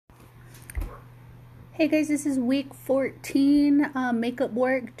Hey guys, this is week 14, makeup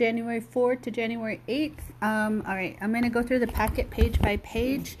work, January 4th to January 8th. Alright, I'm going to go through the packet page by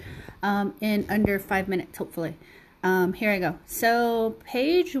page in under 5 minutes, hopefully. Here I go. So,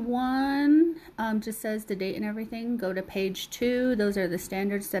 page 1 just says the date and everything. Go to page 2. Those are the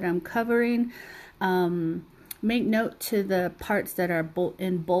standards that I'm covering. Make note to the parts that are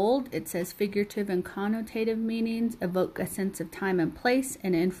in bold. It says figurative and connotative meanings, evoke a sense of time and place,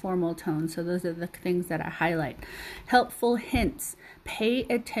 and informal tone. So those are the things that I highlight. Helpful hints. Pay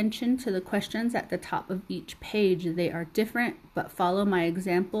attention to the questions at the top of each page. They are different, but follow my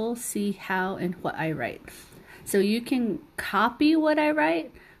example. See how and what I write. So you can copy what I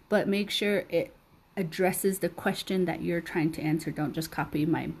write, but make sure it addresses the question that you're trying to answer. Don't just copy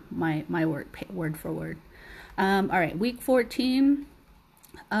my work word for word. All right, week 14,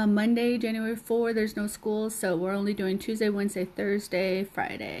 Monday, January 4, there's no school, so we're only doing Tuesday, Wednesday, Thursday,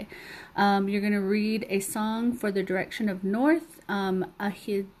 Friday. You're going to read a song for the direction of north,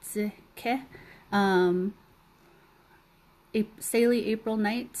 Ahizike, Saley April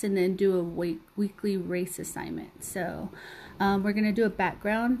Nights, and then do a weekly race assignment. So we're going to do a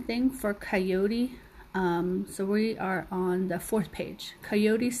background thing for Coyote. So we are on the 4th page.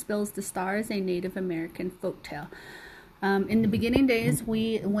 Coyote Spills the Stars, a Native American folktale. In the beginning days,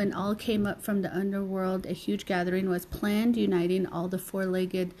 when all came up from the underworld, a huge gathering was planned, uniting all the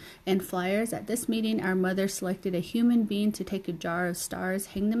four-legged and flyers. At this meeting, our mother selected a human being to take a jar of stars,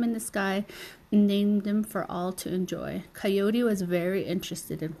 hang them in the sky, and name them for all to enjoy. Coyote was very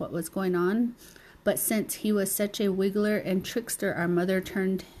interested in what was going on, but since he was such a wiggler and trickster, our mother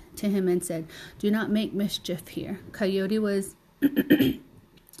turned to him and said, "Do not make mischief here." Coyote was the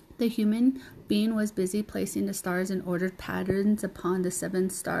human being was busy placing the stars in ordered patterns upon the 7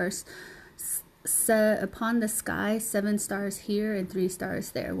 stars. Upon the sky, 7 stars here and 3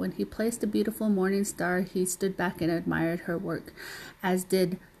 stars there. When he placed a beautiful morning star, he stood back and admired her work, as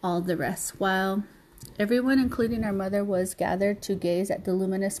did all the rest. While everyone, including our mother, was gathered to gaze at the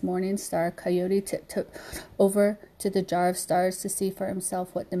luminous morning star, Coyote tiptoed over to the jar of stars to see for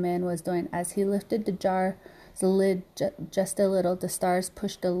himself what the man was doing. As he lifted the lid just a little, the stars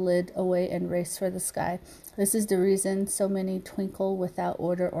pushed the lid away and raced for the sky. This is the reason so many twinkle without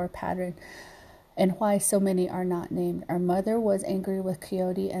order or pattern, and why so many are not named. Our mother was angry with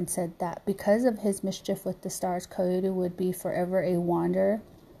Coyote and said that because of his mischief with the stars, Coyote would be forever a wanderer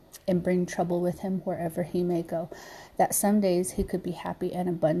and bring trouble with him wherever he may go. That some days he could be happy and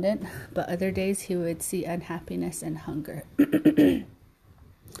abundant, but other days he would see unhappiness and hunger.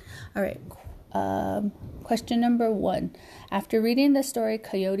 All right. Question number 1. After reading the story,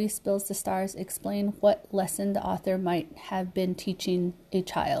 Coyote Spills the Stars, explain what lesson the author might have been teaching a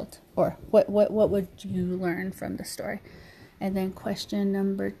child, or what would you learn from the story? And then question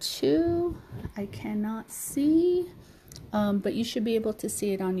number 2, I cannot see. But you should be able to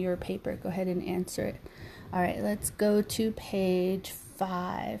see it on your paper. Go ahead and answer it. All right, let's go to page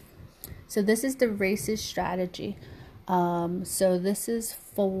 5. So this is the racist strategy. So this is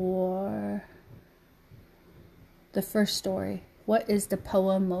for the first story. What is the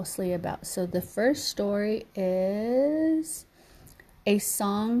poem mostly about? So the first story is a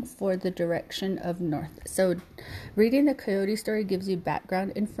song for the direction of north. So reading the Coyote story gives you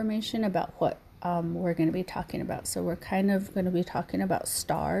background information about what we're going to be talking about. So we're kind of going to be talking about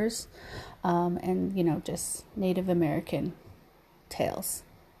stars and, just Native American tales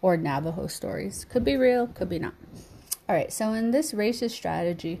or Navajo stories. Could be real, could be not. All right, so in this racist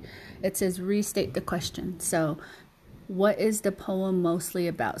strategy, it says restate the question. So what is the poem mostly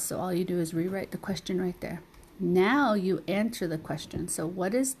about? So all you do is rewrite the question right there. Now you answer the question. So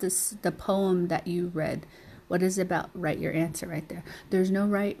what is the poem that you read? What is it about? Write your answer right there. There's no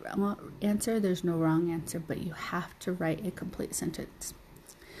right answer. There's no wrong answer, but you have to write a complete sentence.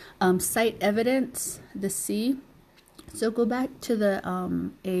 Cite evidence, the C. So go back to the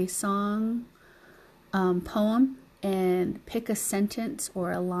a song poem and pick a sentence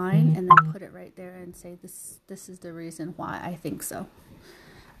or a line and then put it right there and say this is the reason why I think so.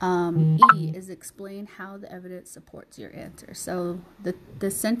 E is explain how the evidence supports your answer. So the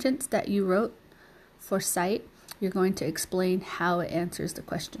sentence that you wrote for cite, you're going to explain how it answers the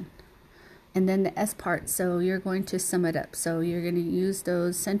question. And then the S part, so you're going to sum it up. So you're going to use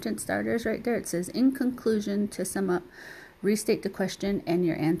those sentence starters right there. It says, in conclusion, to sum up, restate the question and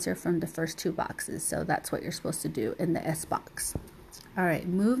your answer from the first 2 boxes. So that's what you're supposed to do in the S box. All right,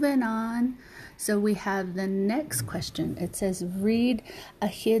 moving on. So we have the next question. It says, read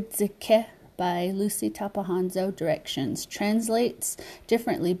Ahizike by Lucy Tapahanzo. Directions. Translates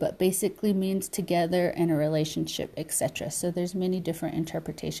differently, but basically means together in a relationship, etc. So there's many different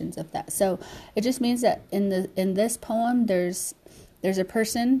interpretations of that. So it just means that in this poem, there's a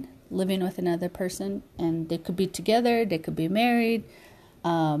person living with another person, and they could be together, they could be married.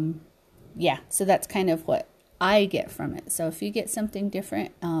 So that's kind of what I get from it. So if you get something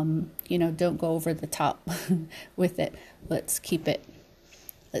different, don't go over the top with it. Let's keep it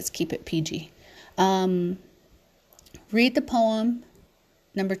PG. Read the poem.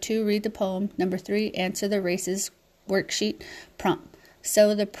 Number 2, read the poem. Number 3, answer the races worksheet prompt.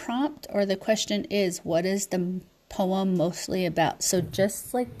 So the prompt or the question is, what is the poem mostly about? So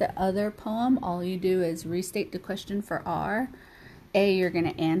just like the other poem, all you do is restate the question for R. A, you're going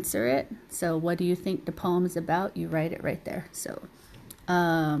to answer it. So what do you think the poem is about? You write it right there. So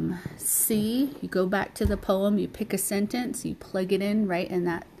C, you go back to the poem, you pick a sentence, you plug it in right in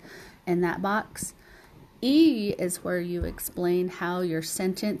that box. E is where you explain how your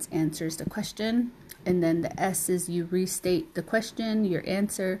sentence answers the question. And then the S is you restate the question, your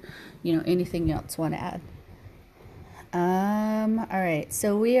answer, anything else you want to add. All right,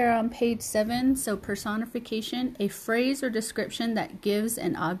 so we are on page 7. So personification, a phrase or description that gives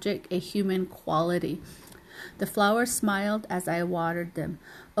an object a human quality. The flowers smiled as I watered them.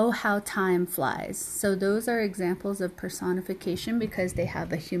 Oh, how time flies. So those are examples of personification because they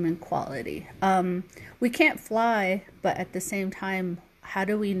have a human quality. We can't fly, but at the same time, how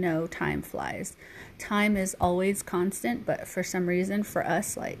do we know time flies? Time is always constant, but for some reason for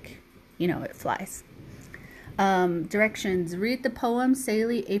us, it flies. Directions. Read the poem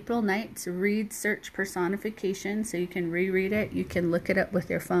Saley April Nights. Read, search personification so you can reread it. You can look it up with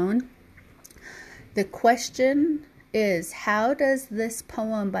your phone. The question is, how does this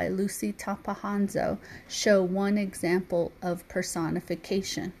poem by Lucy Tapahanzo show one example of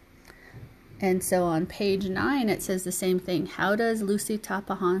personification? And so on page 9, it says the same thing. How does Lucy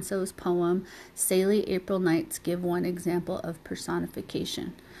Tapahanzo's poem Saley April Nights give one example of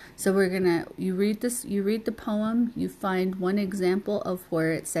personification? So you read the poem, you find one example of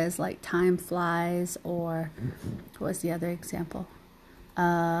where it says time flies, or what was the other example?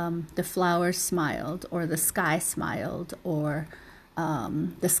 The flowers smiled, or the sky smiled, or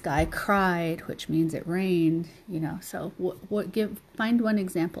the sky cried, which means it rained, so find one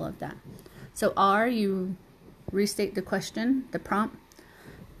example of that. So R, you restate the question, the prompt.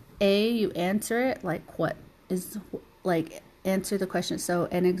 A, you answer it, answer the question. So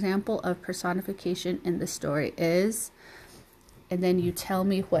an example of personification in the story is, and then you tell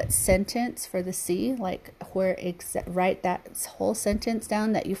me what sentence for the C, write that whole sentence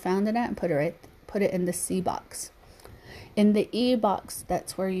down that you found it at and put it in the C box. In the E box,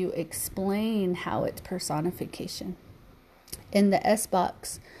 that's where you explain how it's personification. In the S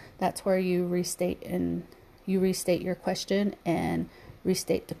box, that's where you restate your question and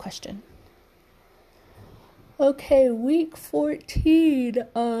restate the question. Okay, week 14,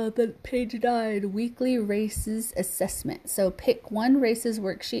 the page 9, weekly races assessment. So pick one races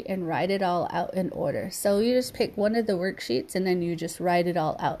worksheet and write it all out in order. So you just pick one of the worksheets and then you just write it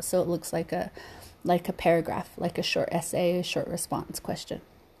all out. So it looks like a paragraph, like a short essay, a short response question.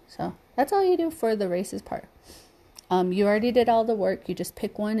 So that's all you do for the races part. You already did all the work. You just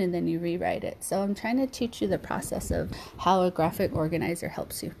pick one and then you rewrite it. So I'm trying to teach you the process of how a graphic organizer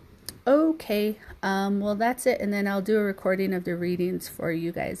helps you. Okay, well, that's it. And then I'll do a recording of the readings for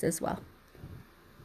you guys as well.